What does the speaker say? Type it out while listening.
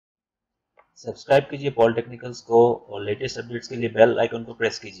Subscribe कीजिए पॉलिटेक्निकल्स को और लेटेस्ट अपडेट्स के लिए बेल आइकन को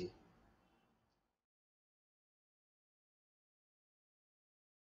प्रेस कीजिए।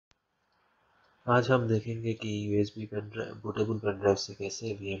 आज हम देखेंगे कि USB pen drive, bootable pen drive से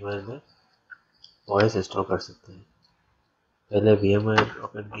कैसे VMware में OS इंस्टॉल कर सकते हैं। पहले VMware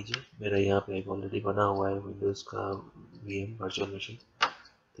ओपन कीजिए। मेरा यहाँ पे एक ऑलरेडी बना हुआ है विंडोज़ का VM वर्चुअल मशीन,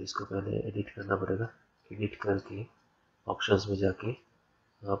 तो इसको पहले एडिट करना पड़ेगा। एडिट करके ऑप्शंस में जाके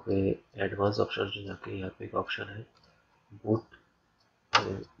यहाँ पे एडवांस ऑप्शन में जाके यहाँ पे एक ऑप्शन है बूट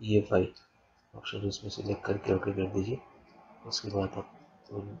EFI ऑप्शन, उसमें सिलेक्ट करके ओके कर दीजिए। उसके बाद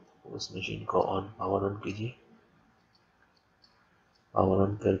आप उस मशीन को पावर ऑन कीजिए। पावर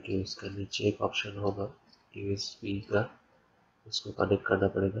ऑन करके उसके नीचे एक ऑप्शन होगा USB का, उसको कनेक्ट करना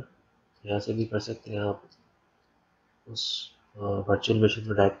पड़ेगा। यहाँ से भी कर सकते हैं आप, उस वर्चुअल मशीन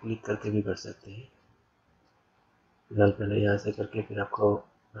में राइट क्लिक करके भी कर सकते हैं। फिलहाल पहले यहाँ से करके फिर आपको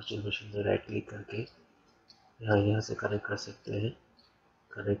वर्चुअल मशीन में राइट क्लिक करके यहाँ से कनेक्ट कर सकते हैं,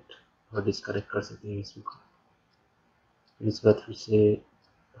 कनेक्ट और डिस्कनेक्ट कर सकते हैं USB को। फिर इसके बाद फिर से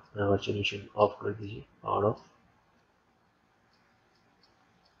अपना वर्चुअल मशीन ऑफ कर दीजिए, पावर ऑफ।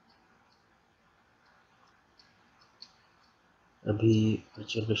 अभी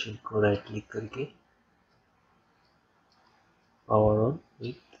वर्चुअल मशीन को राइट क्लिक करके पावर ऑन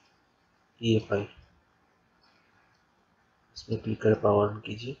विथ EFI, इसमें क्लिक कर पावर ऑन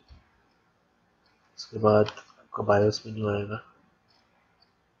कीजिए। उसके बाद आपका बायोस मेन्यू आएगा।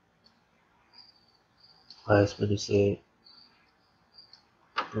 बायोस मेन्यू से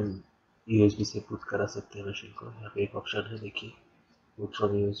तुम USB से बूट करा सकते हैं मशीन को। यहाँ पे एक ऑप्शन है, देखिए बूट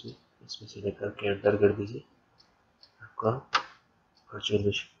फ्रॉम USB, इसमें सिलेक्ट करके एंटर कर दीजिए। आपका वर्चुअल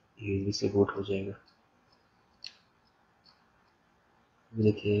मशीन USB से बूट हो जाएगा।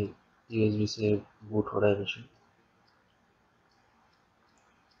 देखिए USB से बूट हो रहा है मशीन।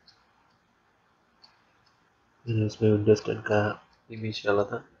 मैंने उसमें विंडोज 10 का इमेज डाला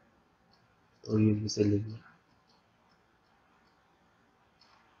था, तो USB से ले लिया।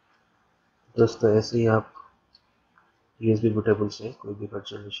 दोस्तों ऐसे ही आप USB बूटेबल से कोई भी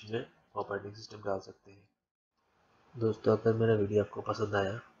वर्चुअल मशीन में ऑपरेटिंग सिस्टम डाल सकते हैं। दोस्तों अगर मेरा वीडियो आपको पसंद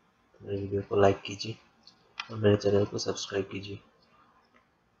आया तो मेरे वीडियो को लाइक कीजिए और मेरे चैनल को सब्सक्राइब कीजिए।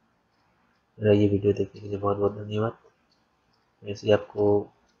 मेरा ये वीडियो देखने के लिए बहुत बहुत धन्यवाद। ऐसे ही आपको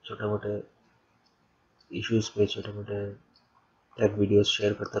छोटे मोटे इश्यूज़ पे छोटे मोटे टेक वीडियोस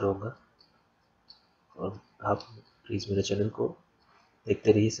शेयर करता रहूँगा, और आप प्लीज़ मेरे चैनल को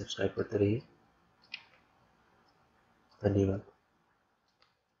देखते रहिए, सब्सक्राइब करते रहिए। धन्यवाद।